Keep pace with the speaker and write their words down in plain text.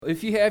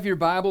If you have your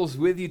Bibles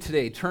with you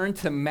today, turn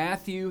to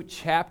Matthew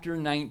chapter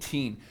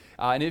 19.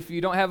 And if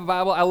you don't have a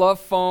Bible, I love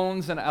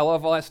phones and I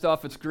love all that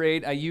stuff. It's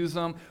great. I use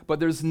them. But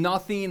there's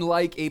nothing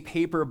like a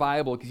paper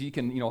Bible because you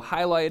can,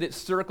 highlight it,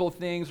 circle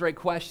things, write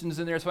questions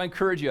in there. So I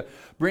encourage you,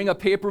 bring a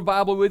paper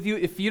Bible with you.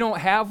 If you don't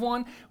have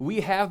one,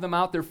 we have them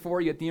out there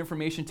for you at the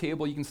information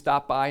table. You can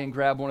stop by and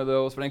grab one of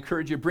those. But I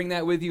encourage you, bring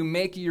that with you.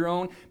 Make it your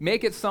own.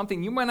 Make it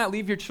something. You might not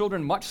leave your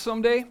children much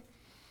someday.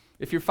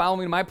 If you're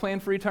following my plan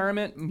for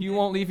retirement, you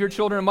won't leave your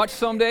children much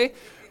someday,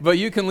 but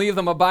you can leave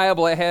them a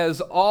Bible that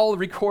has all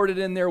recorded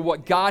in there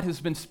what God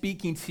has been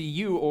speaking to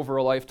you over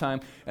a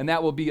lifetime, and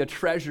that will be a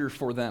treasure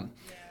for them.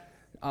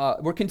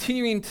 We're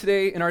continuing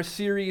today in our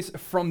series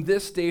From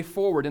This Day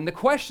Forward, and the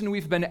question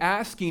we've been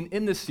asking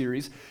in this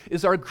series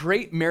is, are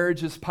great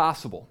marriages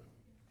possible?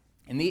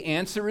 And the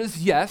answer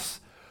is yes,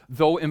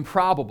 though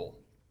improbable.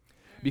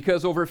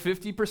 Because over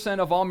 50%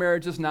 of all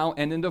marriages now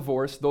end in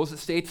divorce. Those that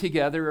stay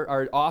together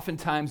are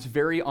oftentimes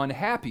very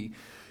unhappy.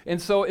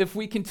 And so if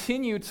we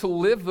continue to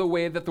live the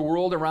way that the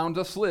world around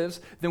us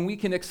lives, then we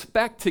can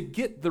expect to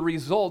get the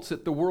results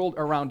that the world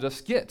around us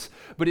gets.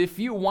 But if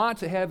you want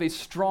to have a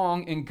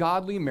strong and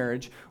godly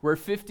marriage where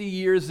 50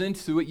 years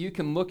into it, you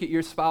can look at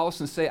your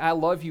spouse and say, I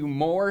love you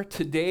more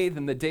today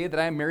than the day that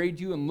I married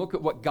you, and look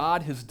at what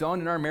God has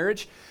done in our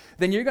marriage,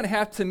 then you're going to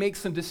have to make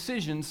some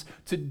decisions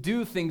to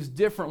do things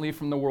differently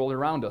from the world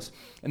around us.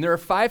 And there are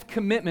 5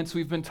 commitments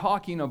we've been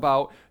talking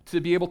about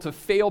to be able to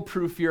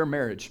fail-proof your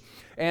marriage.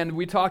 And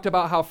we talked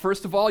about how,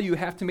 first of all, you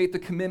have to make the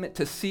commitment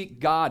to seek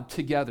God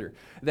together.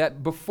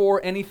 That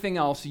before anything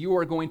else, you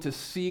are going to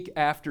seek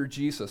after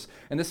Jesus.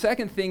 And the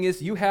second thing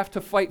is you have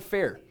to fight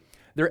fair.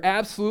 There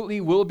absolutely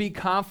will be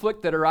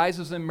conflict that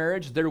arises in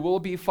marriage. There will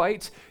be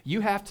fights.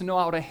 You have to know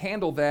how to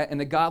handle that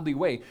in a godly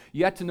way.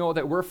 You have to know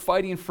that we're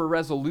fighting for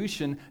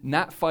resolution,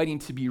 not fighting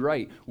to be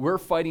right. We're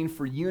fighting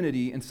for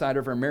unity inside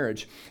of our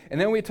marriage. And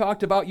then we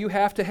talked about you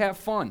have to have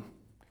fun.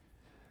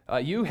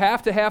 You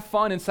have to have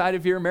fun inside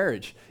of your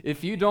marriage.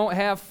 If you don't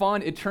have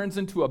fun, it turns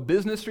into a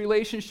business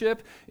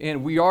relationship,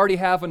 and we already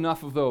have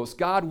enough of those.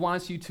 God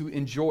wants you to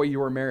enjoy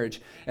your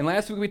marriage. And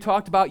last week we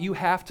talked about you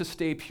have to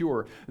stay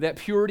pure. That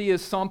purity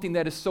is something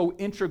that is so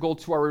integral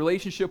to our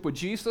relationship with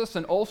Jesus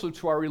and also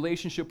to our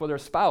relationship with our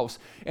spouse.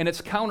 And it's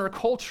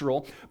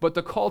countercultural, but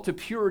the call to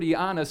purity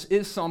on us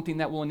is something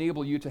that will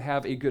enable you to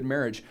have a good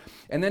marriage.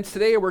 And then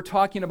today we're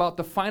talking about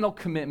the final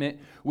commitment,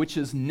 which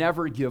is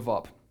never give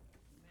up.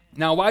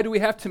 Now, why do we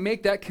have to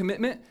make that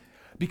commitment?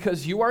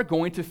 Because you are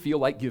going to feel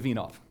like giving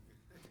up.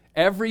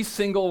 Every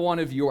single one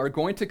of you are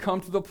going to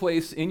come to the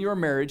place in your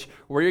marriage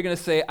where you're going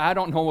to say, I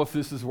don't know if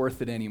this is worth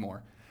it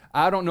anymore.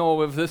 I don't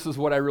know if this is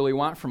what I really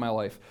want for my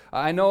life.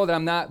 I know that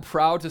I'm not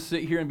proud to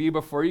sit here and be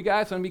before you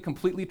guys. I'm going to be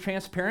completely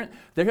transparent.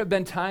 There have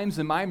been times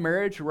in my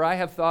marriage where I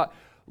have thought,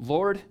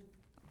 Lord,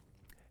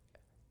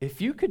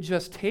 if you could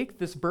just take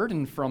this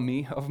burden from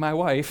me of my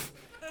wife,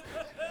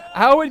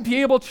 I would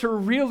be able to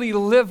really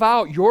live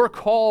out your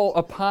call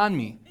upon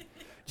me.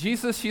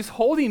 Jesus, she's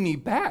holding me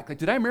back. Like,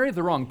 did I marry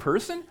the wrong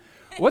person?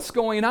 What's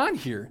going on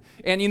here?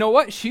 And you know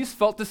what? She's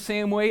felt the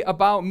same way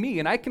about me,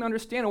 and I can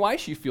understand why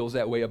she feels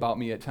that way about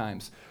me at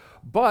times.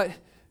 But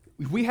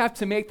we have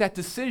to make that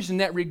decision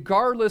that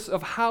regardless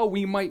of how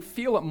we might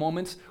feel at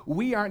moments,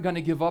 we aren't going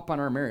to give up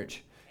on our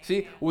marriage.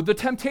 See, well, the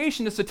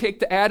temptation is to take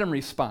the Adam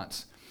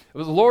response. It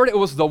was, Lord, it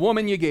was the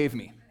woman you gave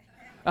me.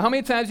 Now, how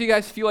many times do you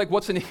guys feel like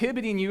what's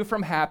inhibiting you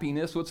from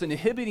happiness, what's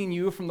inhibiting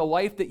you from the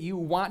life that you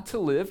want to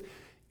live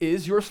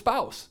is your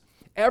spouse?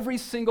 Every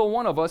single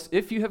one of us,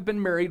 if you have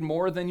been married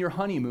more than your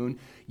honeymoon,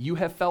 you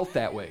have felt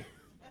that way.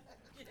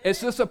 It's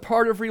just a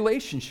part of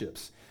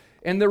relationships.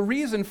 And the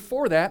reason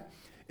for that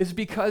is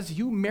because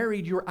you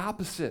married your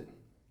opposite.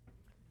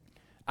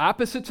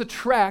 Opposites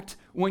attract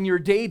when you're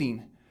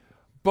dating,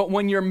 but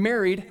when you're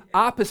married,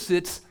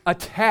 opposites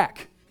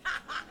attack.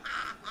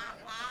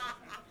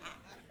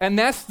 And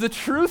that's the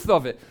truth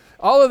of it.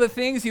 All of the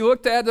things you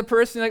looked at the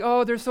person, like,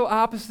 oh, they're so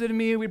opposite of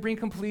me. We bring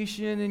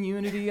completion and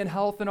unity and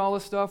health and all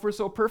this stuff. We're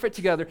so perfect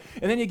together.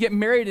 And then you get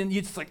married and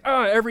you're just like,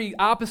 oh, every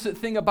opposite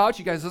thing about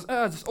you guys is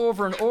just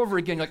over and over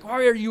again. You're like,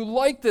 why are you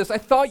like this? I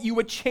thought you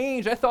would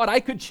change. I thought I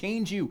could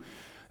change you.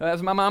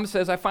 As my mom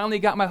says, I finally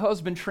got my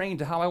husband trained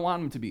to how I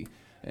want him to be.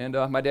 And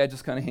my dad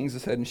just kind of hangs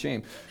his head in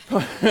shame.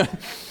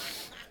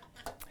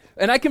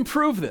 And I can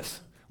prove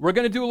this. We're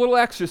going to do a little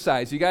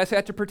exercise. You guys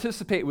have to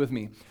participate with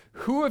me.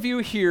 Who of you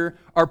here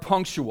are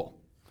punctual?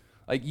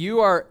 Like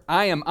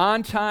I am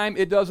on time.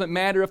 It doesn't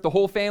matter if the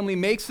whole family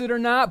makes it or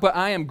not, but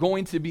I am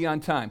going to be on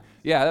time.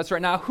 Yeah, that's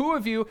right. Now, who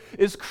of you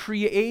is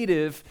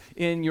creative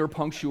in your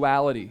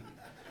punctuality?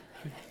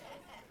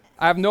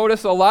 I've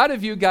noticed a lot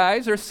of you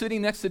guys are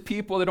sitting next to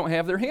people that don't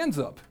have their hands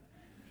up.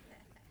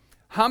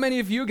 How many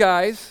of you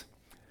guys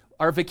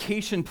are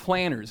vacation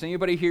planners?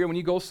 Anybody here, when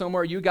you go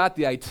somewhere, you got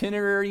the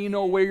itinerary, you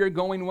know where you're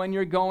going, when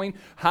you're going?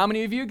 How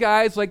many of you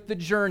guys like the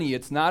journey?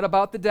 It's not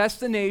about the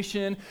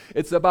destination,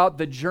 it's about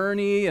the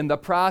journey and the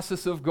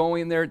process of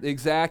going there.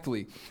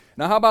 Exactly.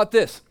 Now, how about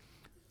this?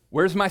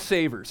 Where's my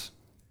savers?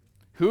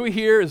 Who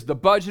here is the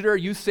budgeter?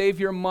 You save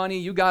your money.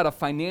 You got a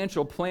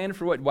financial plan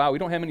for what? Wow, we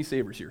don't have any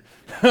savers here.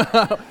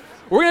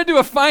 We're going to do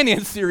a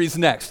finance series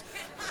next.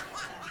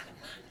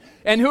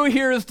 And who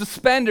here is the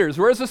spenders?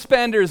 Where's the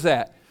spenders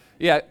at?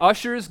 Yeah,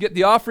 ushers, get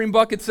the offering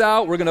buckets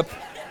out.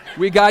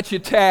 We got you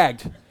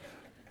tagged.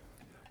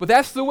 But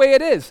that's the way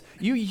it is.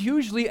 You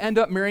usually end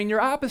up marrying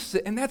your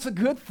opposite, and that's a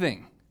good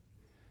thing.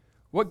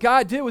 What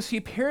God did was he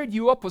paired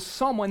you up with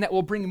someone that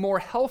will bring more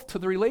health to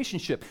the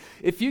relationship.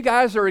 If you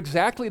guys are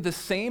exactly the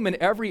same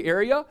in every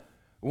area,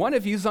 one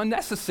of you is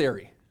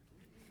unnecessary.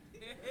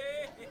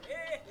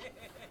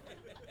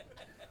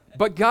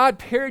 But God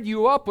paired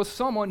you up with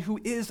someone who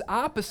is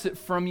opposite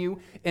from you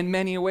in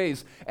many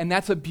ways, and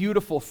that's a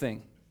beautiful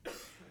thing.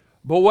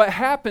 But what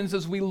happens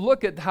is we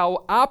look at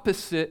how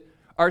opposite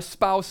our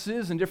spouse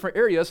is in different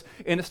areas,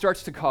 and it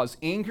starts to cause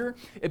anger.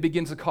 It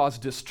begins to cause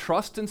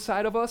distrust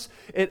inside of us.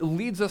 It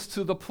leads us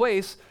to the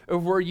place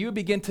of where you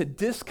begin to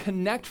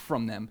disconnect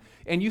from them,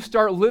 and you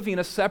start living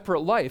a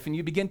separate life, and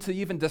you begin to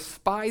even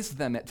despise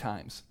them at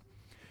times.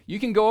 You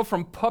can go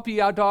from puppy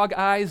dog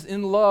eyes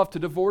in love to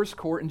divorce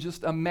court in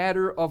just a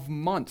matter of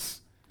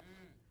months.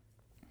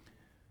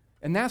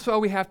 And that's why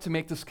we have to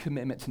make this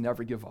commitment to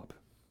never give up.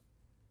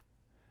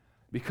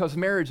 Because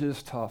marriage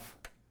is tough.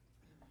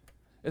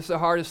 It's the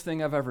hardest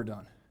thing I've ever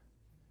done.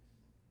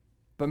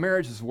 But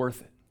marriage is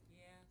worth it.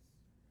 Yeah.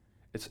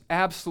 It's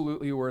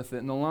absolutely worth it.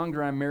 And the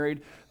longer I'm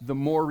married, the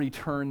more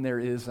return there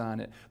is on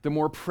it. The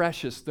more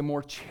precious, the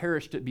more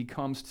cherished it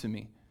becomes to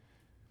me.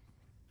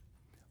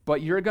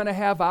 But you're going to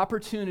have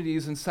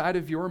opportunities inside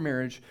of your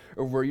marriage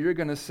where you're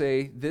going to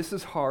say, this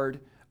is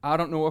hard. I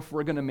don't know if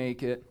we're going to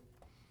make it.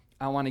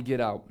 I want to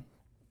get out.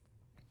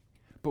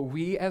 But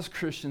we as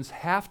Christians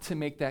have to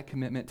make that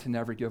commitment to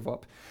never give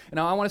up. And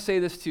now I want to say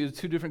this to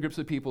two different groups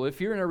of people. If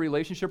you're in a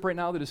relationship right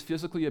now that is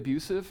physically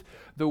abusive,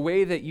 the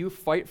way that you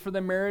fight for the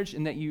marriage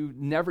and that you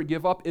never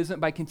give up isn't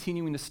by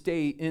continuing to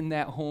stay in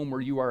that home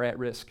where you are at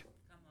risk.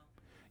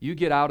 You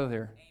get out of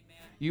there.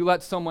 You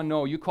let someone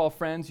know. You call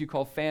friends, you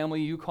call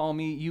family, you call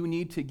me. You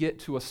need to get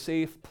to a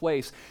safe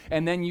place.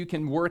 And then you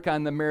can work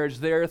on the marriage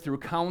there through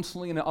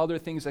counseling and other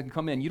things that can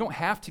come in. You don't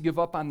have to give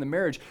up on the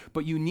marriage,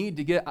 but you need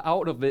to get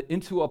out of it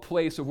into a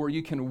place of where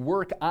you can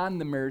work on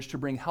the marriage to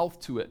bring health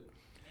to it.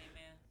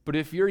 Amen. But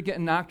if you're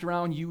getting knocked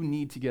around, you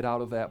need to get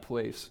out of that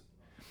place.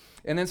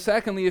 And then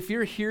secondly, if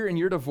you're here and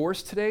you're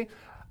divorced today,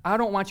 I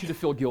don't want you to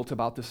feel guilt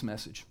about this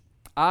message.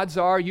 Odds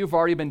are you've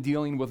already been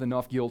dealing with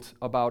enough guilt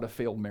about a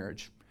failed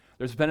marriage.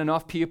 There's been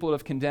enough people that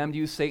have condemned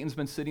you. Satan's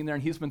been sitting there,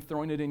 and he's been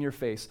throwing it in your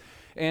face.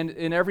 And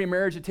in every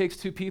marriage, it takes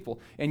two people.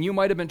 And you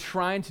might have been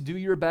trying to do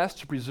your best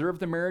to preserve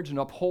the marriage and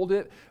uphold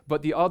it,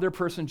 but the other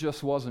person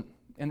just wasn't,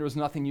 and there was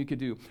nothing you could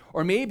do.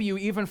 Or maybe you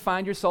even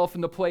find yourself in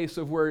the place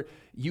of where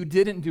you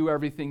didn't do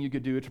everything you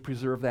could do to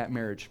preserve that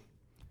marriage.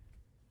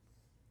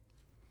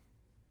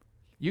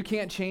 You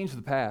can't change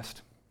the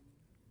past.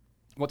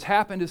 What's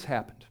happened has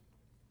happened.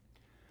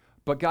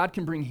 But God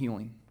can bring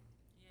healing.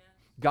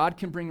 God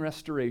can bring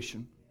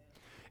restoration.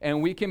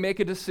 And we can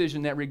make a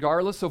decision that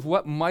regardless of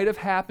what might have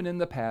happened in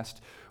the past,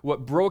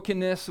 what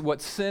brokenness,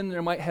 what sin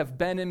there might have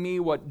been in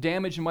me, what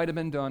damage might have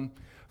been done,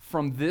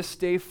 from this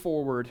day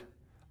forward,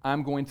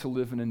 I'm going to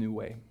live in a new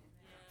way.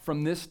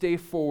 From this day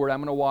forward, I'm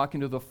going to walk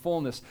into the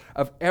fullness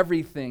of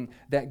everything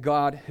that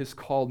God has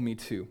called me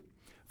to.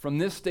 From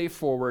this day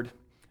forward,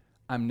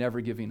 I'm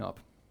never giving up.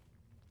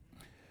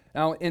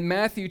 Now, in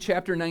Matthew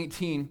chapter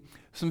 19,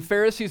 some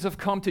Pharisees have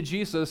come to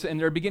Jesus and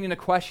they're beginning to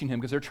question him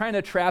because they're trying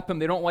to trap him.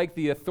 They don't like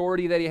the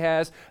authority that he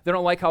has. They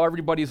don't like how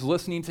everybody's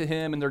listening to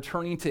him and they're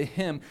turning to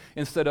him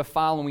instead of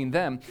following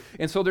them.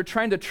 And so they're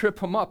trying to trip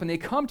him up, and they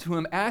come to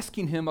him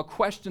asking him a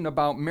question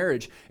about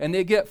marriage, and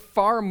they get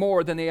far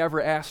more than they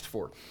ever asked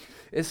for.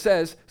 It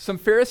says, some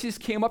Pharisees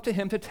came up to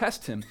him to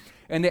test him,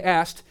 and they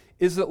asked,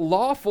 is it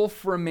lawful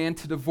for a man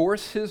to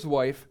divorce his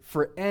wife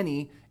for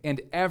any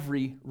and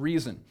every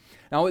reason?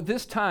 Now, at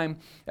this time,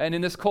 and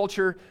in this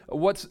culture,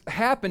 what's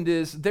happened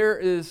is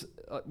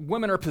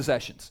women are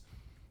possessions.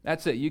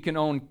 That's it. You can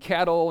own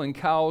cattle and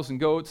cows and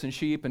goats and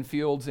sheep and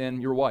fields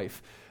and your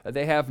wife.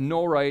 They have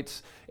no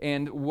rights,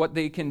 and what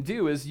they can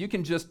do is you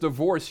can just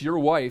divorce your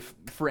wife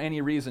for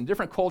any reason.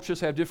 Different cultures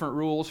have different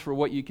rules for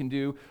what you can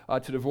do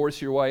to divorce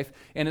your wife,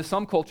 and in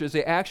some cultures,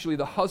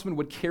 the husband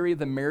would carry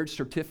the marriage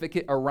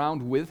certificate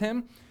around with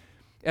him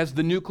as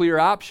the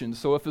nuclear option.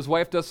 So if his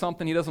wife does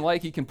something he doesn't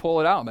like, he can pull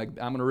it out. Like,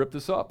 I'm going to rip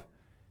this up.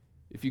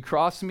 If you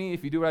cross me,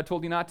 if you do what I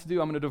told you not to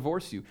do, I'm going to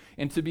divorce you.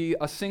 And to be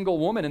a single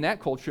woman in that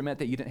culture meant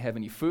that you didn't have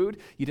any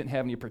food, you didn't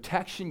have any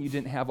protection, you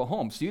didn't have a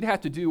home. So you'd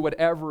have to do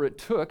whatever it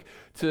took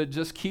to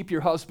just keep your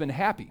husband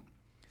happy.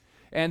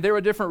 And there were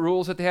different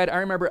rules that they had. I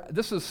remember,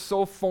 this is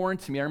so foreign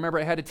to me. I remember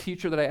I had a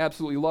teacher that I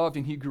absolutely loved,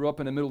 and he grew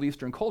up in a Middle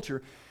Eastern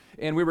culture.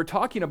 And we were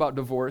talking about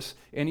divorce,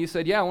 and he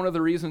said, yeah, one of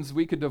the reasons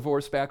we could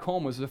divorce back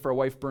home was if our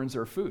wife burns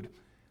our food.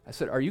 I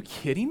said, are you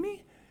kidding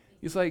me?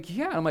 He's like,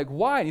 yeah. I'm like,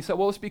 why? And he said,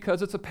 well, it's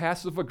because it's a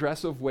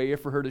passive-aggressive way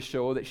for her to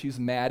show that she's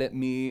mad at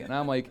me. And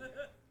I'm like,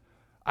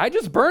 I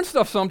just burn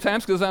stuff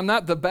sometimes because I'm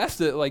not the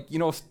best at,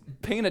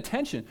 paying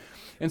attention.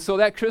 And so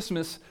that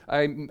Christmas,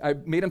 I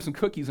made him some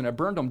cookies, and I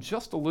burned them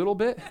just a little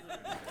bit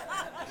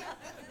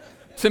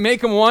to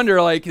make him wonder,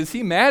 is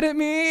he mad at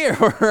me?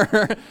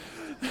 Or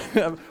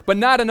but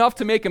not enough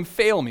to make him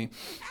fail me.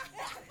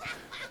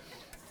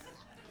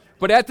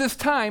 But at this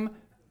time,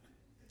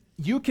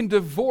 you can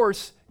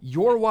divorce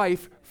your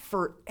wife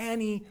for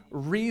any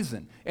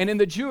reason. And in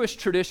the Jewish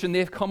tradition,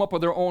 they've come up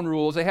with their own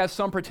rules. They have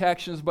some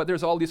protections, but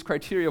there's all these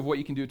criteria of what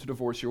you can do to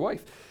divorce your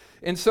wife.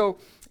 And so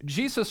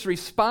Jesus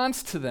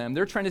responds to them.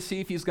 They're trying to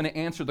see if he's going to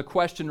answer the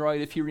question right,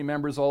 if he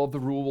remembers all of the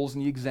rules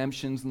and the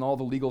exemptions and all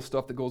the legal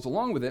stuff that goes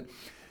along with it.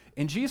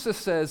 And Jesus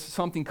says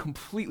something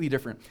completely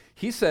different.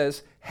 He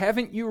says,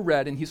 haven't you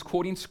read, and he's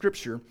quoting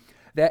scripture,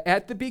 that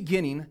at the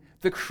beginning,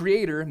 the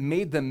Creator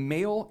made them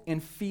male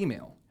and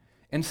female,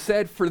 and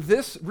said, for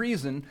this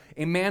reason,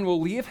 a man will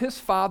leave his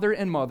father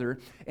and mother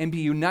and be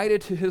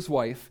united to his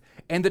wife,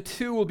 and the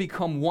two will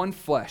become one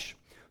flesh.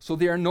 So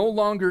they are no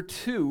longer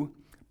two,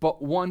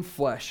 but one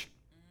flesh.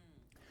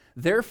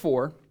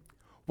 Therefore,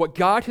 what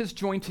God has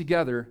joined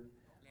together,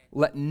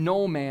 let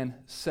no man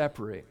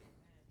separate.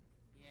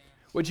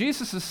 What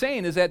Jesus is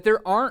saying is that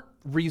there aren't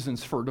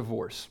reasons for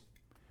divorce.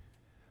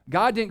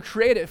 God didn't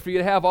create it for you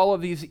to have all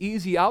of these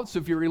easy outs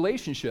of your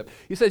relationship.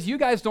 He says, you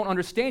guys don't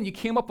understand. You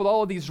came up with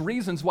all of these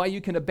reasons why you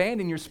can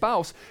abandon your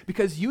spouse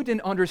because you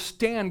didn't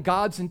understand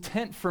God's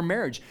intent for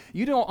marriage.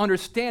 You don't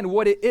understand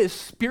what it is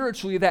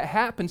spiritually that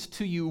happens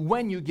to you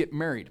when you get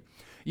married.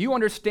 You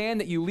understand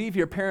that you leave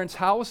your parents'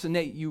 house and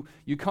that you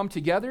come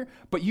together,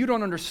 but you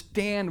don't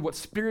understand what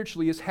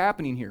spiritually is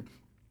happening here.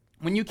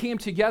 When you came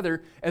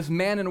together as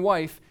man and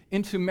wife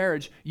into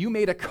marriage, you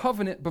made a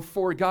covenant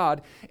before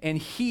God, and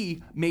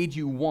he made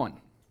you one.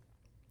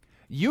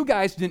 You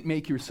guys didn't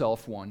make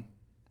yourself one.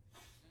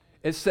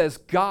 It says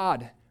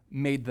God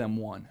made them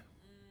one.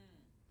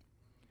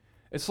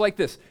 It's like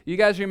this. You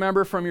guys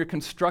remember from your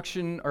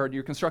construction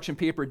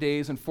paper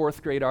days in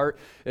fourth grade art,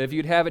 if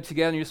you'd have it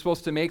together and you're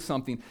supposed to make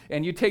something,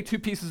 and you take two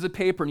pieces of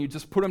paper and you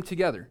just put them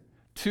together.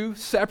 Two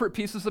separate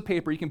pieces of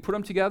paper, you can put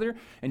them together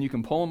and you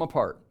can pull them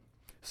apart.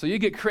 So you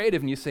get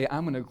creative and you say,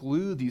 I'm going to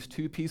glue these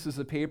two pieces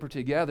of paper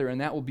together and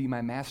that will be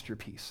my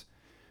masterpiece.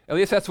 At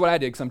least that's what I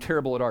did because I'm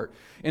terrible at art.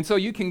 And so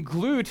you can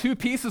glue two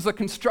pieces of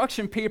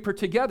construction paper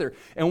together.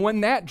 And when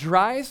that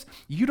dries,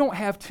 you don't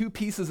have two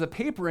pieces of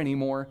paper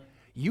anymore.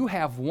 You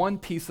have one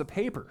piece of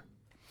paper.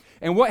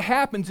 And what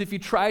happens if you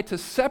try to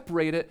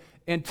separate it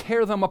and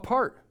tear them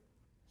apart?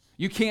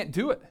 You can't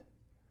do it.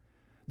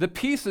 The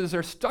pieces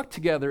are stuck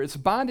together. It's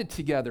bonded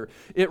together.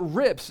 It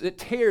rips. It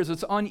tears.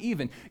 It's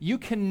uneven. You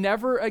can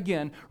never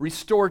again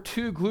restore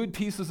two glued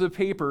pieces of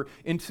paper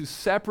into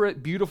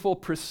separate, beautiful,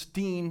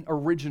 pristine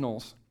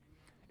originals.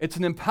 It's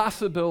an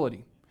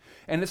impossibility.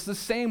 And it's the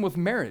same with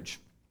marriage.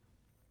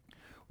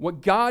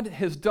 What God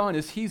has done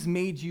is he's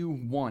made you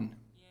one.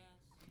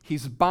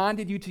 He's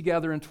bonded you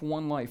together into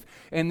one life.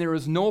 And there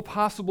is no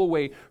possible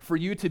way for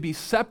you to be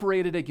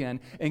separated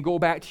again and go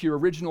back to your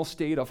original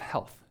state of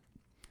health.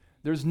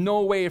 There's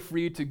no way for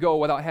you to go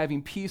without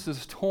having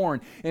pieces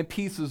torn and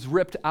pieces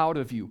ripped out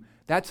of you.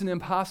 That's an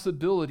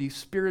impossibility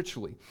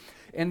spiritually.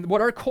 And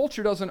what our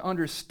culture doesn't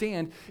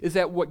understand is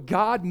that what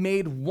God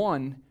made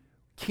one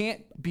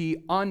can't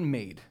be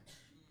unmade.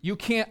 You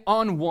can't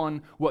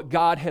unone what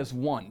God has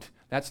won.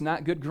 That's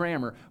not good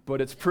grammar, but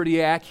it's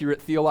pretty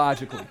accurate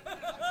theologically.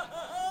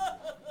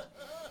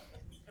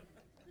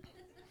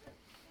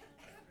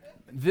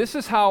 This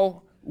is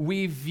how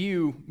we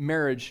view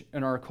marriage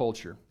in our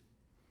culture.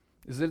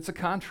 Is that it's a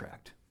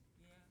contract.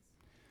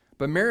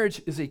 But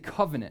marriage is a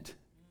covenant,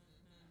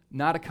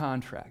 not a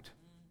contract.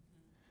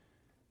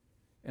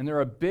 And there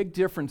are big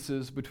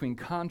differences between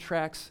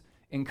contracts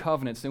and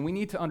covenants. And we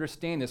need to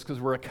understand this because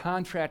we're a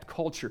contract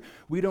culture.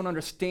 We don't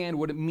understand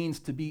what it means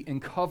to be in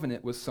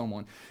covenant with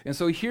someone. And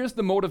so here's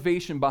the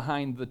motivation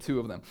behind the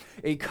two of them.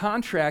 A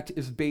contract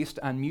is based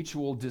on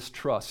mutual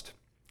distrust,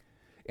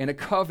 and a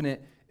covenant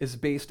is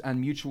based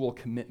on mutual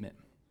commitment.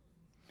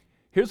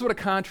 Here's what a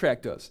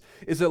contract does,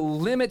 is it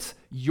limits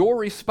your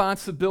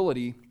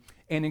responsibility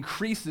and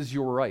increases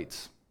your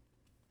rights.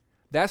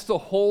 That's the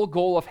whole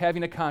goal of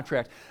having a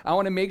contract. I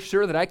want to make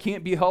sure that I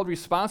can't be held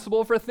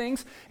responsible for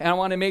things, and I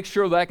want to make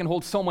sure that I can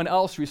hold someone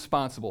else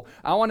responsible.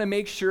 I want to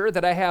make sure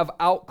that I have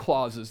out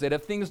clauses, that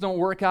if things don't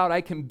work out,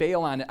 I can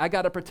bail on it. I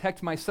got to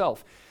protect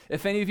myself.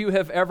 If any of you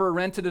have ever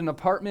rented an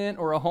apartment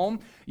or a home,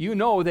 you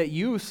know that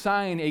you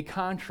sign a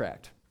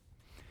contract.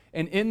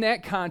 And in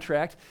that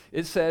contract,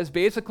 it says,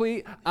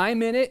 basically,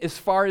 I'm in it as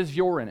far as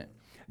you're in it.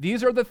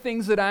 These are the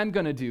things that I'm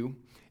going to do,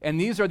 and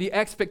these are the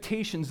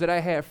expectations that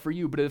I have for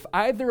you. But if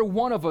either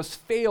one of us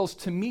fails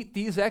to meet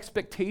these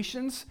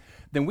expectations,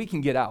 then we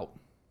can get out.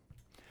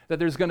 That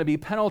there's going to be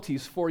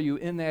penalties for you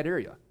in that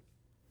area.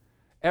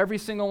 Every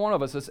single one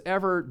of us that's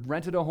ever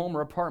rented a home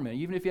or apartment,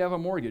 even if you have a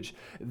mortgage,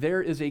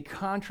 there is a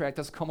contract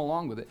that's come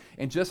along with it.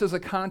 And just as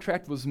a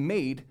contract was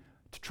made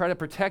to try to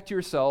protect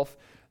yourself,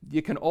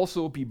 it can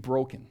also be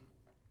broken.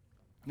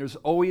 There's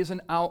always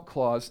an out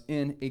clause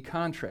in a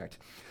contract.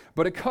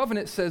 But a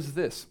covenant says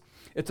this.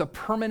 It's a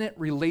permanent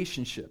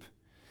relationship.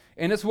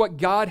 And it's what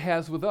God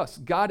has with us.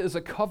 God is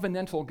a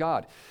covenantal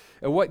God.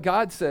 And what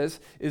God says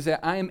is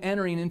that I am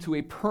entering into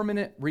a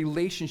permanent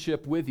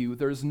relationship with you.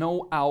 There's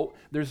no out.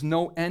 There's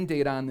no end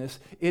date on this.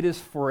 It is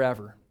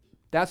forever.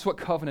 That's what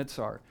covenants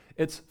are.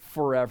 It's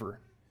forever.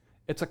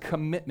 It's a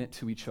commitment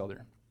to each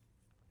other.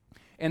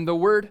 And the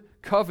word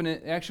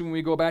covenant, actually, when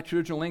we go back to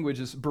original language,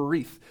 is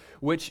berith,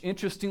 which,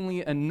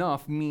 interestingly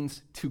enough,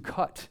 means to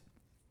cut.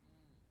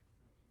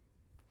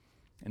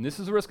 And this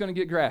is where it's going to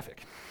get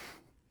graphic.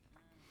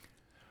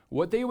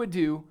 What they would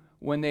do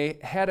when they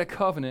had a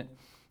covenant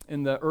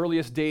in the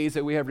earliest days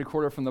that we have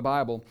recorded from the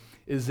Bible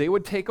is they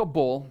would take a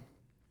bull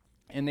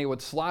and they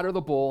would slaughter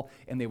the bull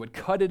and they would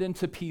cut it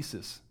into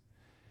pieces.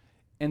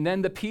 And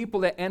then the people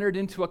that entered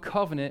into a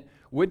covenant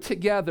would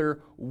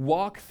together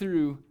walk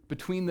through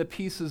between the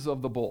pieces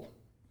of the bull.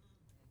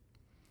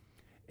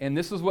 And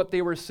this is what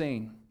they were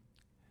saying,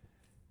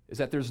 is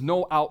that there's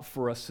no out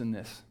for us in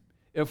this.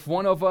 If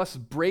one of us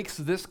breaks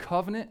this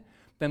covenant,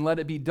 then let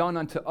it be done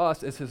unto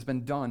us as has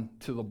been done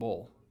to the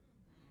bull.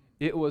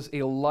 It was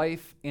a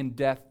life and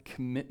death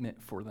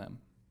commitment for them.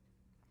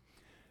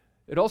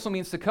 It also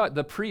means to cut.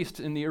 The priest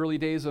in the early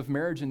days of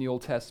marriage in the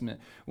Old Testament,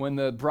 when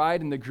the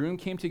bride and the groom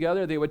came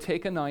together, they would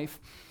take a knife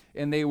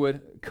and they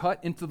would cut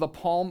into the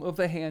palm of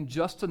the hand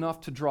just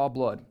enough to draw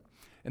blood.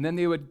 And then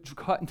they would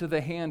cut into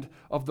the hand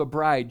of the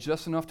bride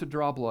just enough to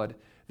draw blood.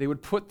 They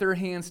would put their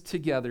hands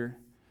together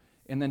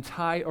and then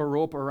tie a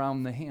rope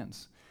around the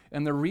hands.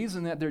 And the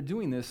reason that they're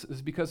doing this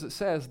is because it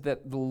says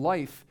that the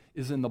life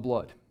is in the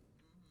blood.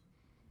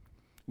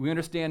 We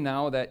understand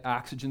now that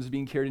oxygen is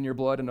being carried in your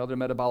blood and other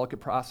metabolic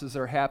processes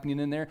are happening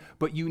in there,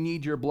 but you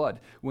need your blood.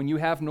 When you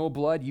have no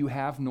blood, you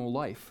have no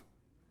life.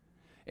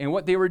 And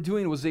what they were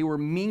doing was they were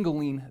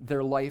mingling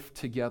their life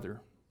together.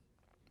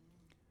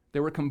 They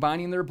were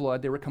combining their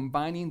blood, they were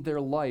combining their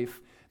life,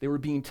 they were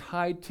being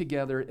tied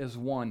together as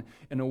one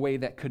in a way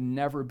that could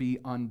never be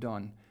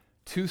undone.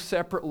 Two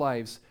separate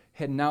lives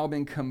had now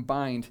been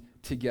combined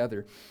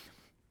together.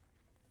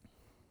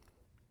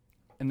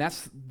 And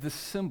that's the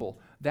symbol.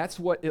 That's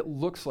what it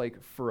looks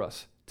like for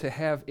us to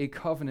have a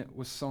covenant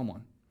with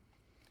someone.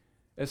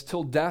 As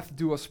till death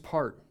do us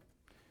part.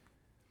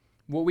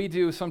 What we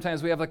do,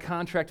 sometimes we have a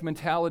contract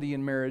mentality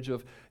in marriage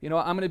of, I'm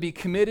going to be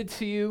committed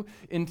to you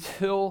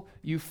until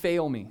you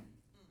fail me.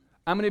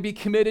 I'm going to be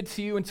committed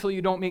to you until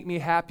you don't make me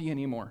happy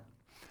anymore.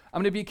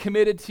 I'm going to be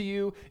committed to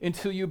you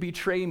until you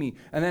betray me.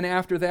 And then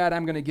after that,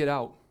 I'm going to get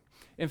out.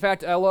 In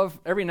fact, I love,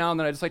 every now and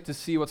then, I just like to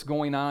see what's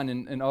going on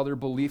in other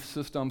belief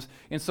systems.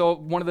 And so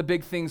one of the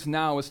big things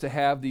now is to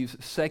have these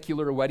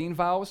secular wedding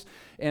vows.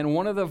 And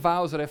one of the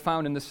vows that I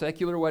found in the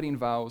secular wedding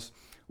vows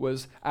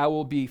was, I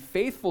will be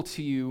faithful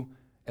to you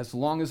as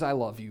long as I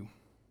love you.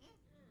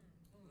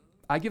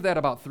 I give that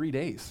about 3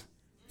 days.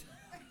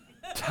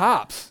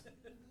 Tops.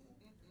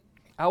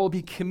 I will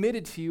be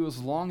committed to you as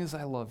long as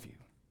I love you.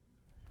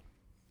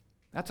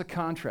 That's a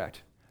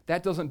contract.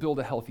 That doesn't build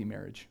a healthy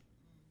marriage.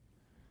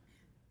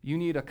 You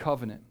need a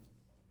covenant,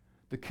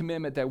 the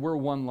commitment that we're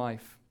one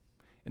life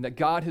and that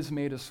God has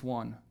made us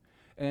one.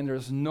 And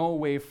there's no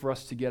way for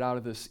us to get out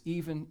of this,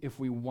 even if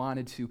we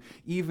wanted to,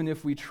 even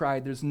if we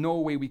tried. There's no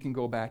way we can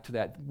go back to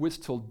that.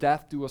 Which till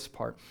death do us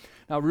part.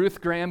 Now,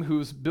 Ruth Graham,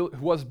 who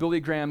was Billy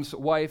Graham's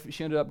wife,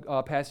 she ended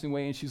up passing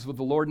away, and she's with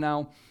the Lord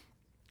now.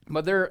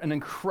 But they're an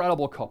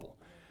incredible couple.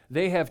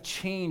 They have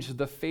changed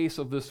the face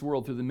of this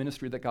world through the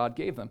ministry that God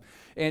gave them.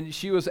 And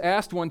she was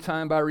asked one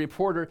time by a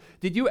reporter,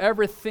 did you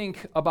ever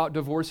think about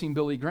divorcing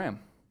Billy Graham?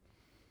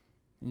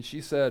 And she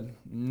said,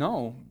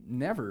 no,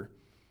 never.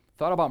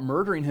 Thought about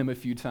murdering him a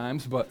few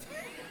times, but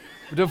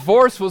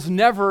divorce was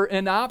never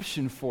an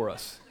option for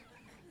us.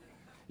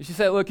 And she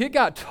said, look, it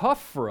got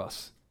tough for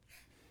us.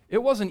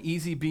 It wasn't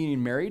easy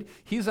being married.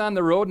 He's on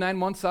the road 9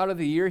 months out of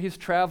the year. He's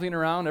traveling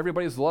around.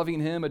 Everybody's loving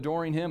him,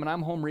 adoring him, and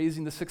I'm home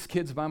raising the 6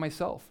 kids by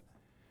myself.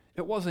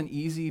 It wasn't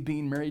easy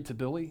being married to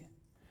Billy.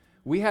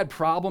 We had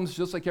problems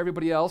just like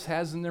everybody else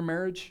has in their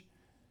marriage,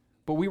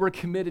 but we were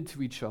committed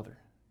to each other.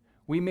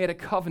 We made a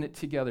covenant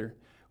together.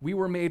 We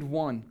were made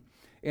one,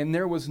 and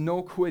there was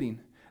no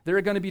quitting. There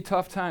are going to be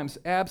tough times,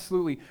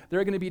 absolutely.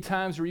 There are going to be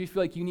times where you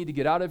feel like you need to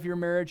get out of your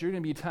marriage. There are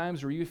going to be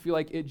times where you feel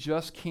like it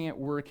just can't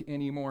work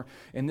anymore,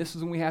 and this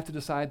is when we have to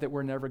decide that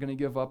we're never going to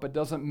give up. It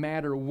doesn't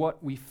matter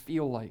what we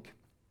feel like.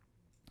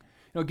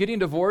 Getting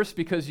divorced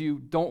because you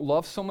don't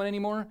love someone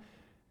anymore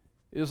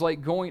is like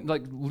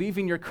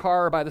leaving your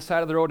car by the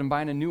side of the road and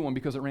buying a new one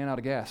because it ran out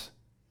of gas.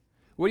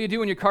 What do you do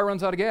when your car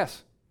runs out of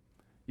gas?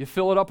 You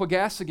fill it up with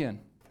gas again.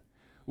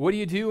 What do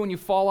you do when you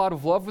fall out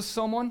of love with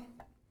someone?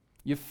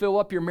 You fill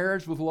up your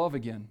marriage with love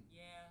again.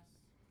 Yes.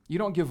 You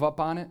don't give up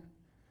on it.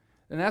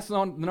 And that's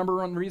the number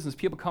one reasons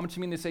people come to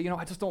me and they say,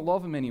 I just don't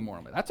love him anymore.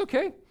 I'm like, that's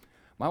okay.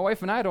 My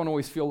wife and I don't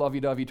always feel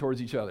lovey-dovey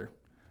towards each other.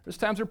 There's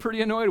times we're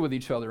pretty annoyed with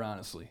each other,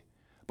 honestly.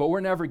 But we're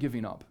never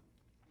giving up.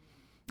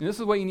 And this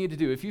is what you need to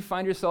do. If you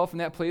find yourself in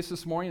that place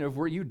this morning of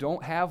where you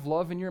don't have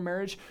love in your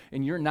marriage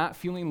and you're not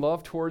feeling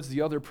love towards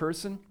the other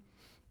person,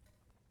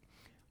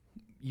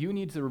 you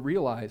need to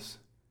realize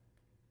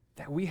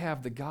that we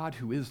have the God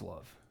who is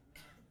love.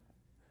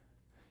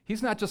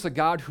 He's not just a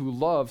God who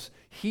loves,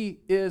 he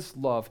is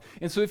love.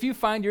 And so if you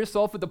find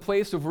yourself at the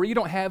place of where you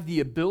don't have the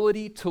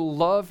ability to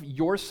love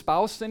your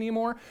spouse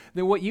anymore,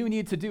 then what you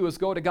need to do is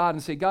go to God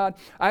and say, God,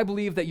 I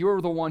believe that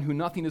you're the one who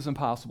nothing is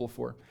impossible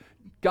for.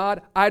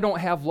 God, I don't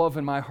have love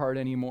in my heart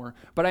anymore,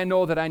 but I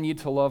know that I need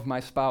to love my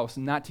spouse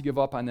and not to give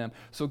up on them.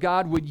 So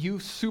God, would you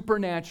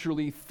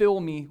supernaturally fill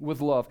me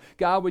with love?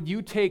 God, would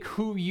you take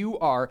who you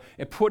are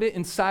and put it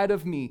inside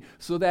of me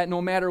so that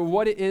no matter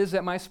what it is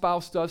that my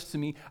spouse does to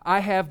me, I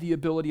have the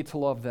ability to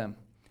love them?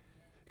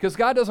 Because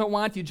God doesn't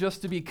want you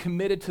just to be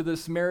committed to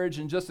this marriage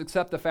and just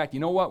accept the fact, you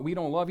know what, we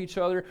don't love each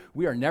other,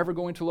 we are never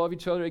going to love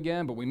each other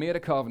again, but we made a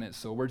covenant,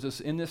 so we're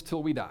just in this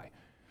till we die.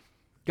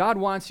 God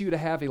wants you to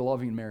have a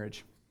loving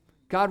marriage.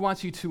 God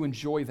wants you to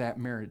enjoy that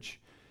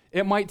marriage.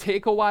 It might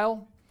take a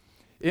while.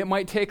 It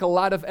might take a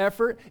lot of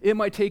effort. It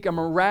might take a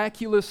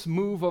miraculous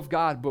move of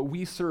God, but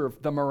we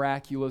serve the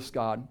miraculous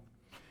God.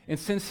 And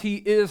since he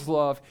is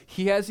love,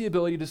 he has the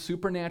ability to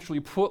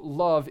supernaturally put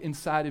love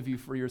inside of you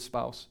for your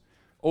spouse.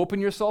 Open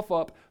yourself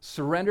up,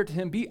 surrender to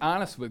him, be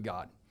honest with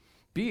God.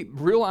 Be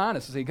real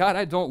honest and say, God,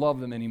 I don't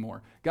love them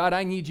anymore. God,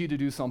 I need you to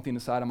do something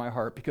inside of my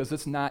heart because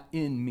it's not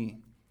in me.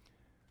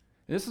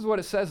 This is what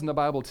it says in the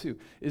Bible too,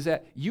 is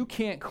that you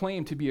can't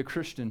claim to be a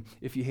Christian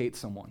if you hate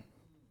someone.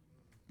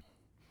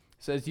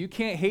 It says you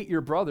can't hate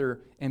your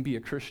brother and be a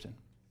Christian.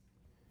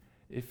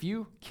 If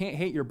you can't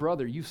hate your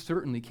brother, you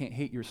certainly can't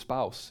hate your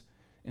spouse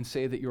and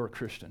say that you're a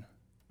Christian.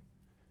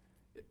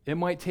 It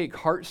might take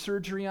heart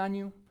surgery on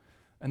you,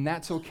 and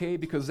that's okay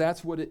because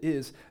that's what it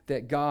is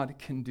that God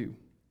can do.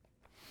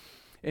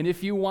 And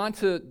if you want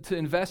to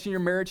invest in your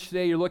marriage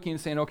today, you're looking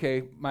and saying,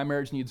 okay, my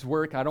marriage needs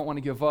work. I don't want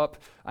to give up.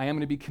 I am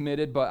going to be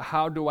committed, but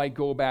how do I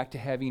go back to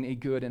having a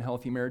good and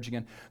healthy marriage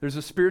again? There's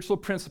a spiritual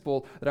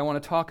principle that I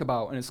want to talk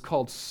about, and it's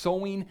called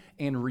sowing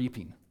and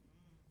reaping.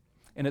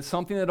 And it's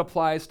something that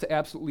applies to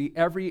absolutely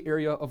every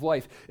area of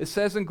life. It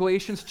says in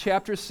Galatians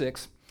chapter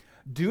 6,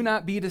 do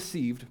not be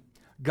deceived.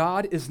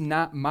 God is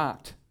not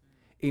mocked.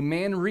 A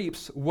man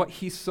reaps what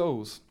he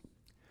sows.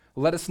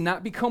 Let us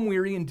not become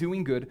weary in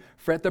doing good,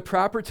 for at the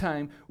proper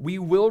time we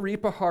will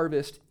reap a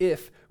harvest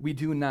if we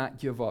do not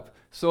give up.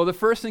 So the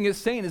first thing it's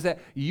saying is that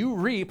you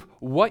reap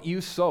what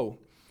you sow.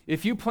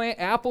 If you plant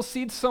apple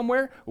seeds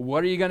somewhere,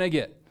 what are you going to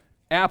get?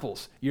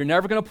 Apples. You're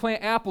never going to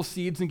plant apple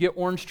seeds and get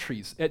orange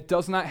trees. It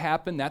does not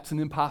happen. That's an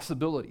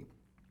impossibility.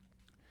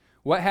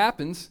 What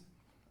happens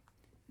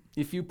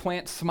if you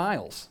plant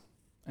smiles?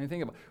 And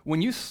think about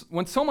it.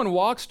 When someone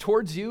walks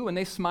towards you and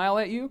they smile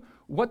at you,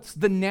 what's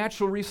the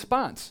natural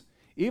response?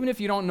 Even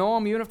if you don't know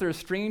them, even if they're a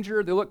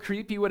stranger, they look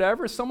creepy,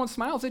 whatever, someone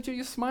smiles at you,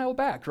 you smile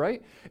back,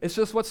 right? It's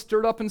just what's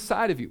stirred up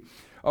inside of you.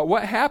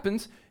 What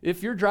happens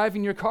if you're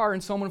driving your car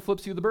and someone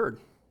flips you the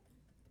bird?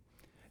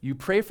 You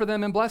pray for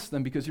them and bless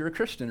them because you're a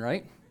Christian,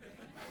 right?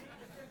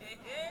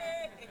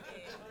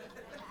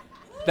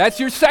 That's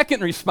your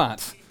second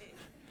response.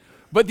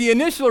 But the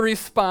initial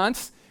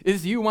response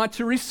is you want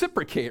to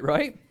reciprocate,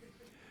 right?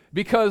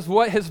 Because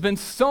what has been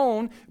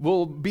sown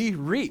will be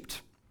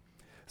reaped.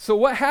 So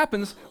what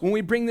happens when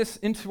we bring this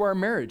into our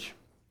marriage?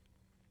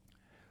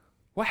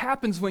 What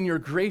happens when you're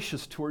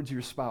gracious towards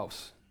your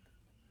spouse?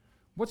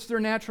 What's their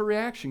natural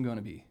reaction going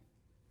to be?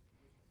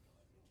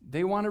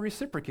 They want to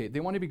reciprocate. They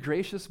want to be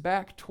gracious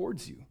back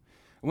towards you.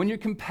 When you're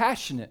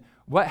compassionate,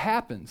 what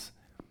happens?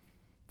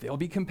 They'll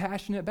be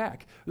compassionate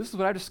back. This is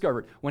what I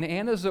discovered. When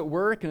Anna's at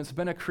work and it's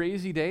been a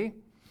crazy day,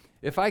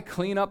 if I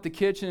clean up the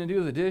kitchen and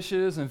do the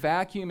dishes and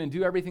vacuum and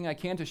do everything I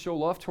can to show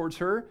love towards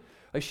her,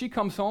 like she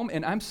comes home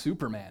and I'm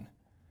Superman.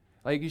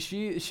 Like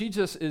she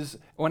just is,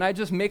 when I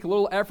just make a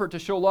little effort to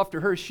show love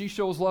to her, she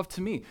shows love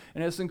to me.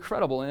 And it's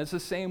incredible. And it's the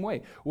same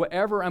way.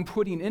 Whatever I'm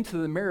putting into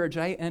the marriage,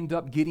 I end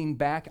up getting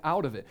back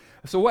out of it.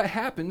 So what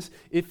happens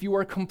if you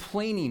are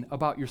complaining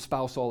about your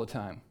spouse all the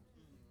time?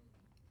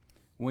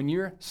 When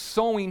you're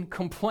sowing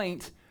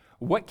complaint,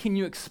 what can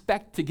you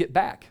expect to get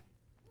back?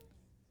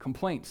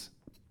 Complaints.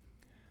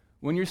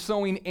 When you're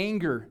sowing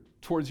anger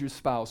towards your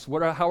spouse,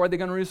 how are they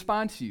going to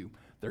respond to you?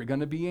 They're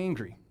going to be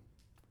angry.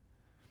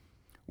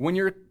 When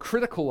you're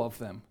critical of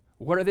them,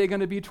 what are they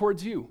going to be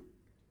towards you?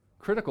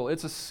 Critical.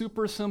 It's a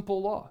super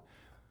simple law.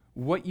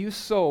 What you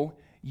sow,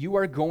 you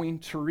are going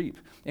to reap.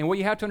 And what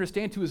you have to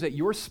understand too is that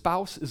your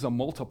spouse is a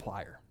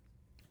multiplier.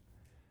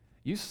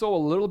 You sow a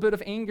little bit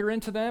of anger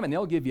into them and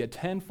they'll give you a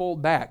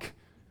tenfold back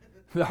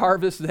the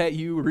harvest that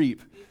you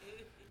reap.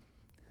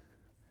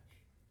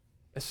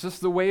 It's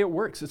just the way it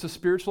works. It's a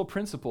spiritual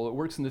principle. It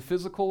works in the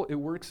physical. It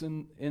works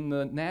in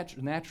the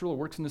natural. It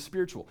works in the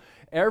spiritual.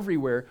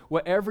 Everywhere,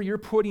 whatever you're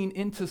putting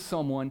into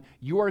someone,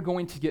 you are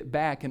going to get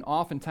back and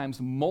oftentimes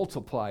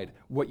multiplied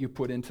what you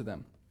put into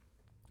them.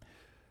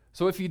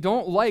 So if you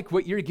don't like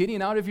what you're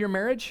getting out of your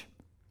marriage,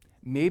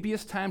 maybe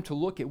it's time to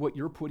look at what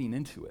you're putting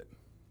into it.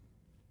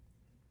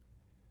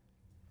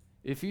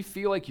 If you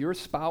feel like your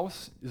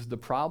spouse is the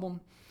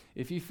problem,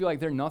 if you feel like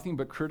they're nothing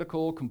but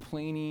critical,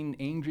 complaining,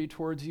 angry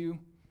towards you,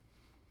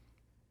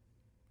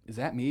 is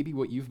that maybe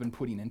what you've been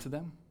putting into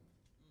them?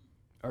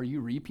 Are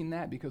you reaping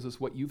that because it's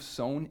what you've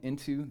sown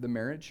into the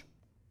marriage?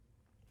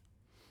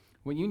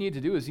 What you need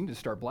to do is you need to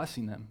start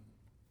blessing them.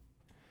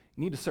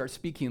 You need to start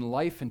speaking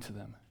life into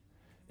them,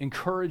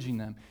 encouraging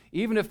them.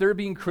 Even if they're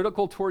being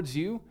critical towards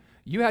you,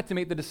 you have to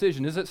make the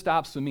decision. It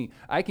stops with me.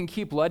 I can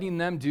keep letting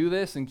them do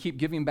this and keep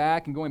giving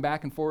back and going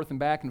back and forth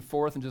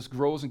and just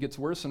grows and gets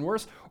worse and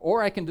worse,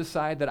 or I can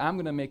decide that I'm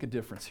going to make a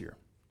difference here.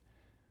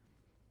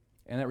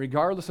 And that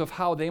regardless of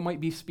how they might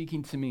be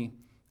speaking to me,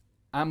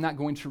 I'm not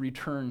going to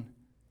return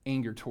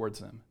anger towards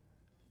them.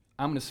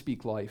 I'm going to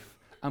speak life.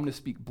 I'm going to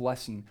speak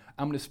blessing.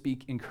 I'm going to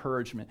speak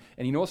encouragement.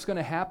 And you know what's going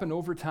to happen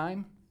over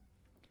time?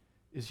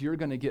 Is you're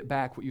going to get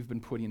back what you've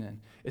been putting in.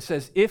 It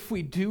says, if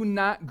we do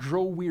not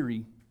grow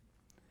weary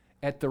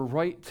at the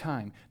right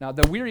time. Now,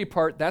 the weary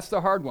part, that's the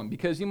hard one,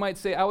 because you might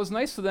say, I was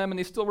nice to them and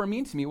they still were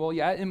mean to me. Well,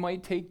 yeah, it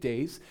might take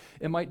days.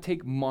 It might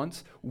take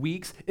months,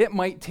 weeks. It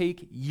might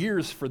take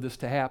years for this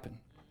to happen.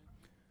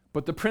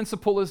 But the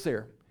principle is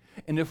there.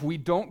 And if we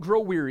don't grow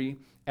weary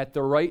at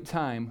the right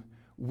time,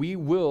 we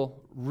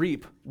will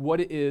reap what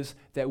it is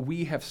that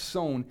we have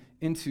sown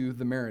into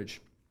the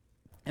marriage.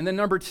 And then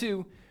number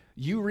 2,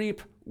 you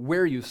reap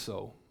where you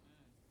sow.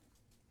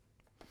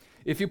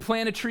 If you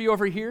plant a tree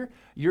over here,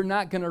 you're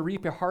not going to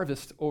reap a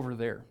harvest over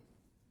there.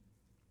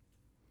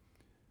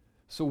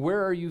 So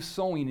where are you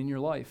sowing in your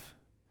life?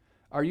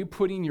 Are you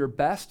putting your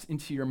best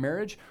into your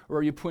marriage, or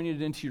are you putting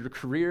it into your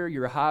career,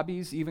 your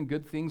hobbies, even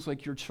good things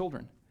like your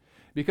children?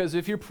 Because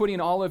if you're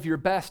putting all of your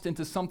best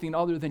into something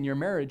other than your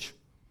marriage,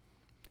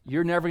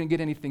 you're never going to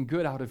get anything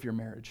good out of your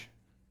marriage.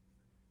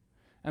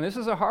 And this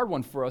is a hard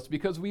one for us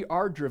because we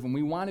are driven.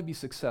 We want to be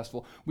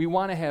successful. We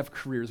want to have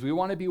careers. We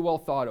want to be well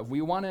thought of.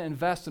 We want to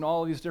invest in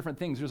all of these different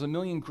things. There's a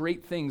million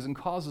great things and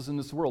causes in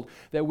this world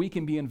that we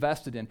can be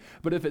invested in.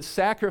 But if it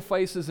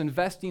sacrifices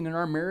investing in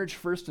our marriage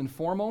first and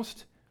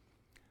foremost,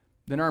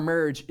 then our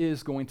marriage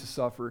is going to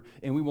suffer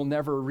and we will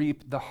never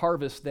reap the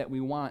harvest that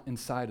we want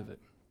inside of it.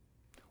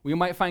 We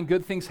might find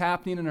good things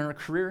happening in our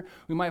career.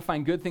 We might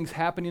find good things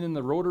happening in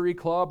the Rotary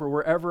Club or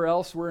wherever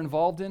else we're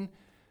involved in.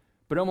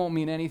 But it won't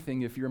mean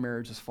anything if your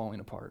marriage is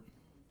falling apart.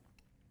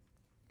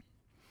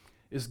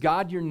 Is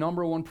God your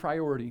number one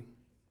priority?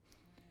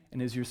 And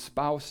is your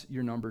spouse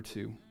your number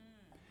 2?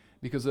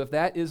 Because if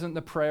that isn't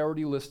the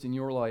priority list in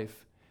your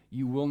life,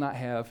 you will not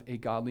have a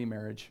godly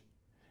marriage.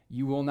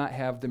 You will not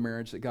have the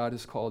marriage that God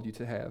has called you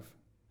to have.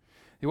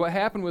 And what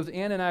happened was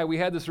Ann and I, we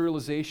had this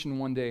realization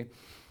one day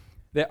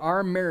that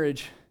our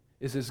marriage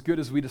is as good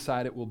as we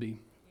decide it will be.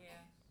 Yeah.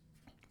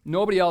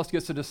 Nobody else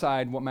gets to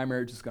decide what my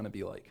marriage is going to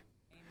be like.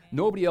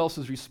 Nobody else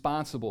is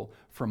responsible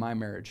for my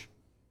marriage.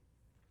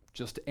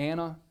 Just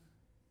Anna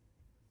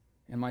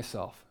and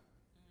myself.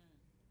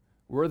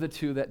 We're the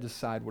two that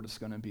decide what it's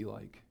going to be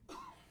like.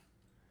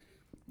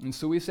 And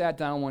so we sat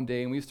down one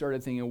day and we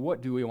started thinking,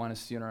 what do we want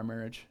to see in our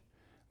marriage?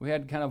 We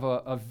had kind of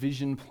a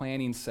vision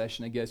planning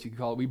session, I guess you could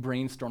call it. We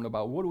brainstormed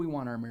about what do we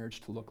want our marriage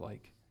to look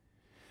like.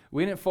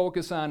 We didn't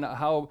focus on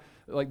how,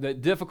 like, the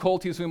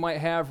difficulties we might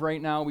have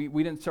right now.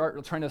 We didn't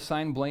start trying to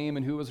assign blame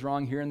and who was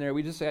wrong here and there.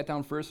 We just sat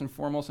down first and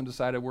foremost and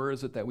decided where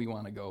is it that we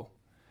want to go?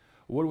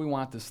 What do we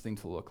want this thing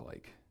to look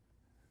like?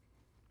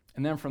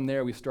 And then from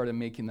there, we started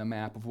making the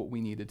map of what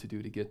we needed to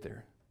do to get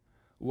there.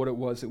 What it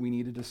was that we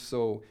needed to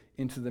sow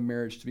into the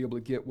marriage to be able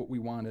to get what we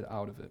wanted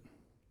out of it.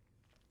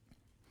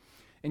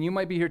 And you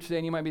might be here today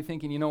and you might be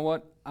thinking, you know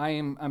what?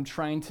 I'm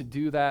trying to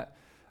do that.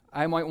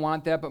 I might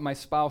want that, but my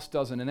spouse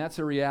doesn't. And that's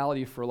a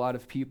reality for a lot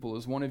of people,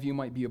 is one of you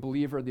might be a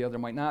believer, the other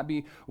might not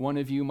be. One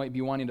of you might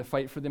be wanting to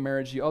fight for the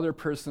marriage. The other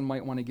person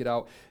might want to get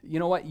out. You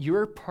know what?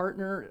 Your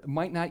partner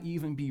might not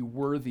even be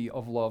worthy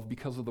of love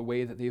because of the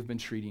way that they've been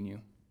treating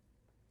you.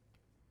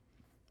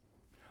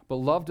 But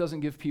love doesn't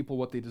give people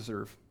what they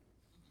deserve.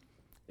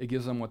 It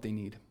gives them what they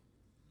need.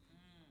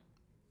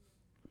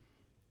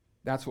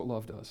 That's what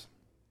love does.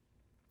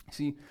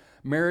 See,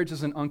 marriage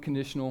is an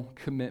unconditional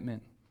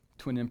commitment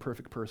to an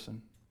imperfect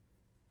person.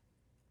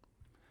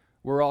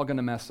 We're all going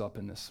to mess up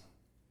in this.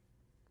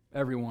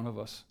 Every one of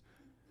us.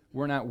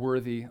 We're not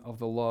worthy of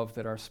the love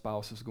that our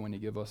spouse is going to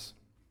give us.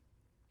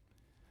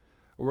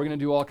 We're going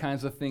to do all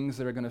kinds of things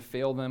that are going to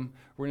fail them.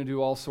 We're going to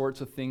do all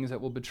sorts of things that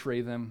will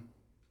betray them.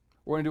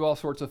 We're going to do all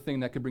sorts of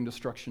things that could bring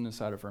destruction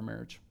inside of our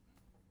marriage.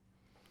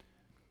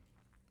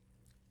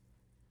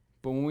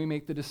 But when we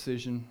make the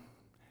decision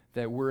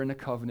that we're in a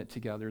covenant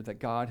together, that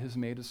God has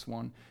made us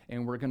one,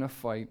 and we're going to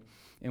fight,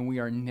 and we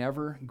are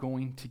never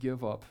going to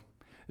give up,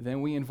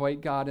 then we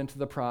invite God into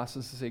the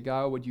process to say,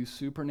 God, would you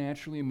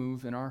supernaturally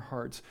move in our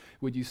hearts?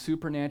 Would you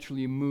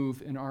supernaturally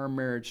move in our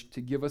marriage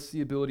to give us the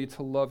ability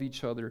to love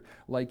each other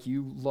like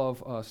you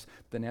love us?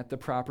 Then at the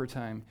proper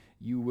time,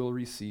 you will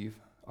receive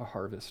a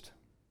harvest.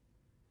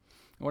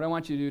 And what I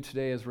want you to do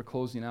today as we're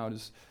closing out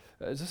is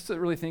just to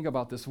really think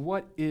about this.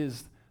 What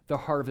is the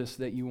harvest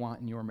that you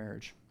want in your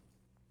marriage?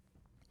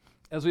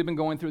 As we've been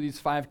going through these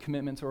 5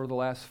 commitments over the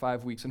last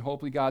 5 weeks, and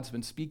hopefully God's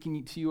been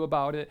speaking to you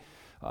about it,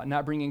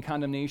 not bringing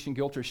condemnation,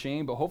 guilt, or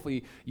shame, but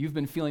hopefully you've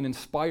been feeling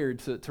inspired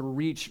to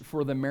reach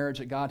for the marriage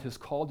that God has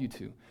called you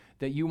to,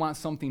 that you want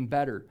something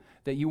better,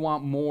 that you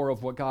want more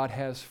of what God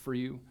has for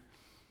you.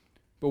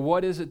 But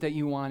what is it that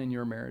you want in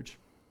your marriage?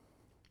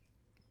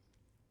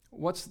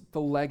 What's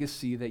the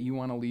legacy that you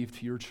want to leave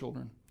to your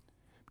children?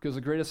 Because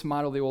the greatest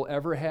model they will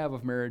ever have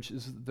of marriage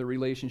is the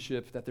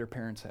relationship that their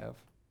parents have.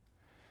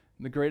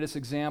 The greatest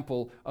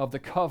example of the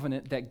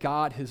covenant that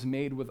God has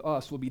made with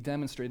us will be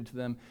demonstrated to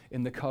them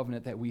in the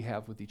covenant that we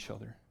have with each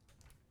other.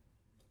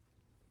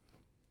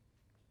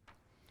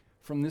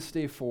 From this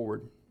day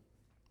forward,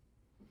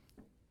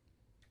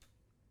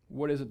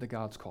 what is it that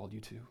God's called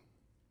you to?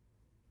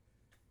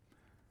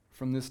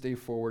 From this day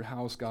forward,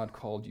 how has God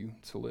called you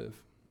to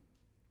live?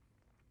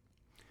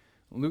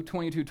 Luke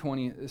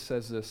 22:20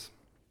 says this.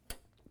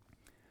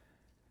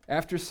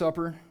 After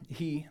supper,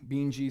 he,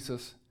 being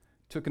Jesus,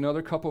 took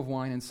another cup of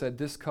wine and said,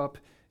 "This cup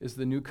is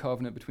the new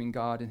covenant between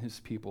God and his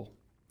people,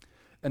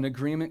 an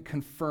agreement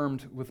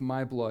confirmed with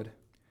my blood,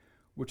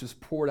 which is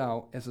poured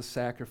out as a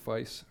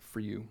sacrifice for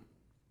you."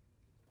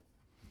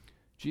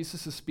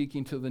 Jesus is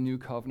speaking to the new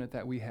covenant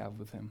that we have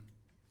with him.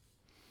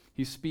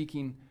 He's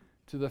speaking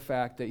to the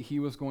fact that he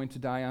was going to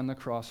die on the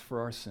cross for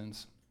our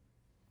sins,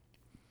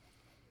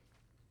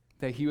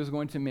 that he was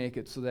going to make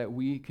it so that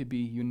we could be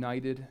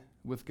united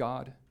with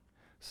God,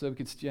 so we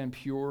could stand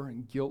pure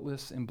and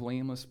guiltless and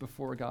blameless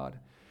before God.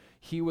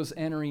 He was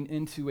entering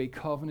into a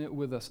covenant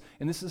with us.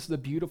 And this is the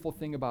beautiful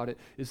thing about it,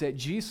 is that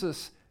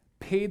Jesus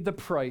paid the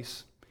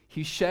price.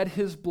 He shed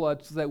his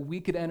blood so that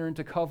we could enter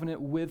into covenant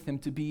with him,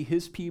 to be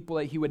his people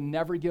that he would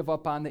never give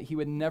up on, that he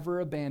would never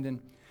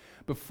abandon,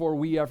 before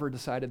we ever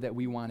decided that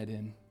we wanted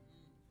in.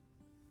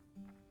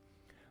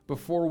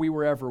 Before we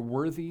were ever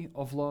worthy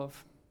of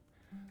love,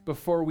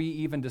 before we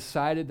even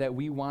decided that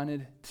we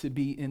wanted to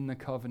be in the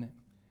covenant,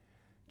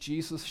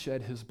 Jesus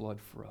shed his blood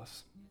for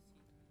us.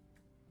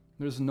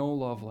 There's no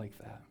love like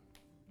that.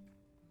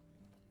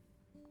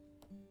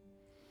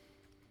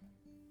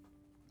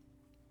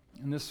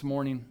 And this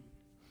morning,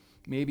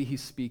 maybe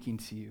he's speaking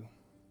to you.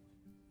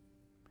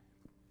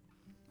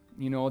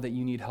 You know that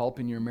you need help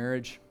in your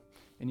marriage,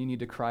 and you need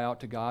to cry out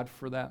to God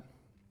for that.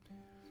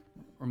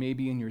 Or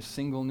maybe in your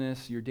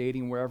singleness, your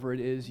dating, wherever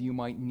it is, you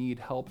might need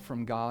help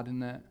from God in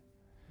that.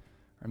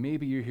 Or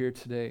maybe you're here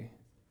today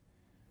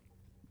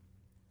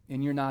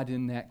and you're not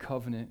in that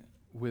covenant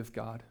with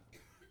God.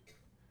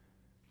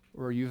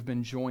 Or you've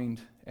been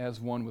joined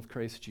as one with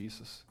Christ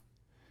Jesus,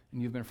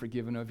 and you've been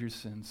forgiven of your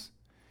sins,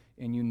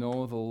 and you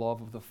know the love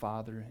of the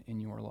Father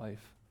in your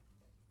life.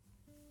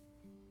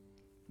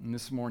 And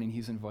this morning,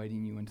 he's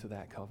inviting you into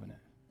that covenant.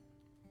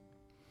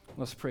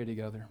 Let's pray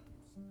together.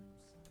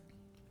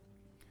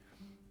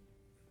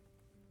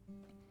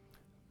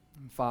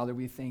 Father,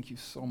 we thank you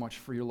so much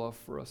for your love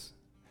for us.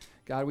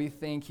 God, we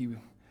thank you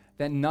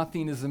that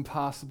nothing is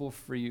impossible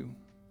for you.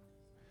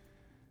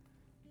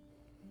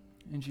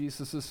 And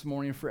Jesus, this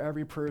morning, for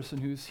every person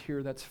who's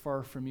here that's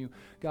far from you,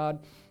 God,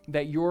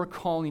 that you're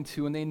calling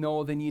to, and they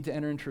know they need to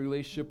enter into a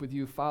relationship with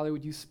you, Father,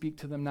 would you speak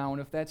to them now?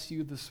 And if that's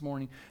you this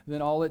morning,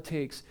 then all it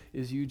takes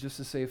is you just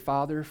to say,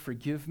 Father,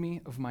 forgive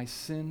me of my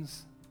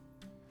sins.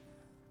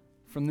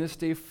 From this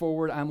day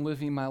forward, I'm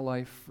living my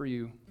life for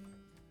you.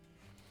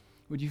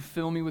 Would you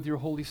fill me with your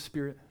Holy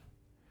Spirit?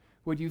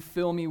 Would you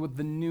fill me with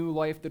the new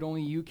life that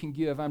only you can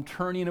give? I'm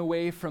turning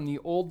away from the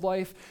old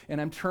life, and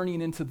I'm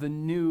turning into the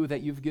new that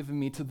you've given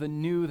me, to the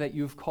new that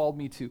you've called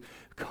me to.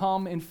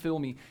 Come and fill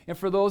me. And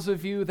for those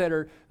of you that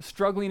are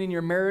struggling in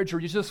your marriage, or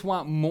you just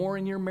want more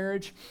in your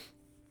marriage,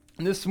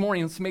 this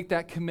morning, let's make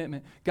that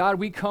commitment. God,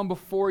 we come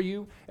before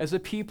you as a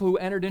people who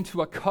entered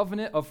into a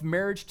covenant of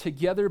marriage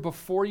together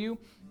before you.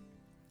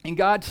 And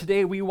God,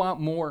 today we want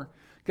more.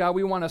 God,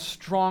 we want a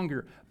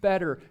stronger,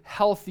 better,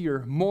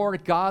 healthier, more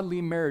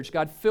godly marriage.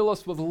 God, fill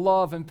us with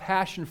love and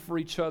passion for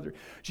each other.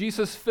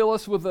 Jesus, fill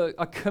us with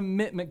a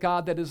commitment,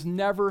 God, that is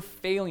never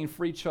failing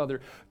for each other,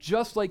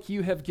 just like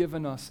you have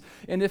given us.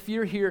 And if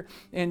you're here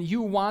and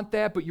you want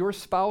that, but your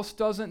spouse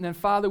doesn't, then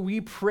Father, we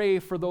pray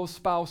for those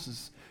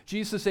spouses.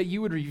 Jesus, that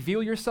you would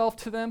reveal yourself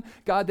to them.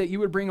 God, that you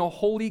would bring a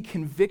holy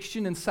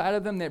conviction inside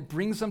of them that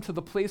brings them to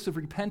the place of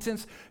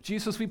repentance.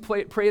 Jesus, we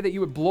pray that you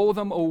would blow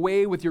them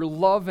away with your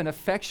love and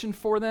affection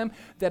for them,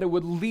 that it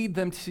would lead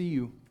them to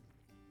you.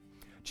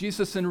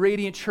 Jesus, in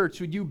Radiant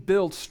Church, would you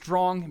build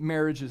strong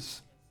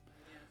marriages?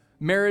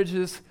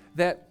 Marriages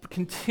that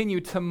continue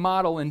to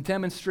model and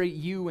demonstrate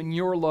you and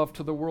your love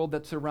to the world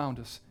that's around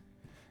us.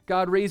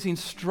 God, raising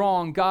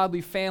strong,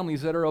 godly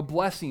families that are a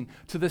blessing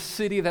to the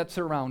city that's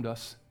around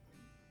us.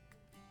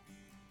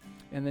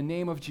 In the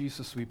name of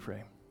Jesus, we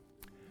pray.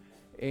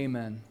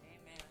 Amen.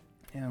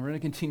 And we're going to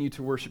continue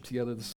to worship together this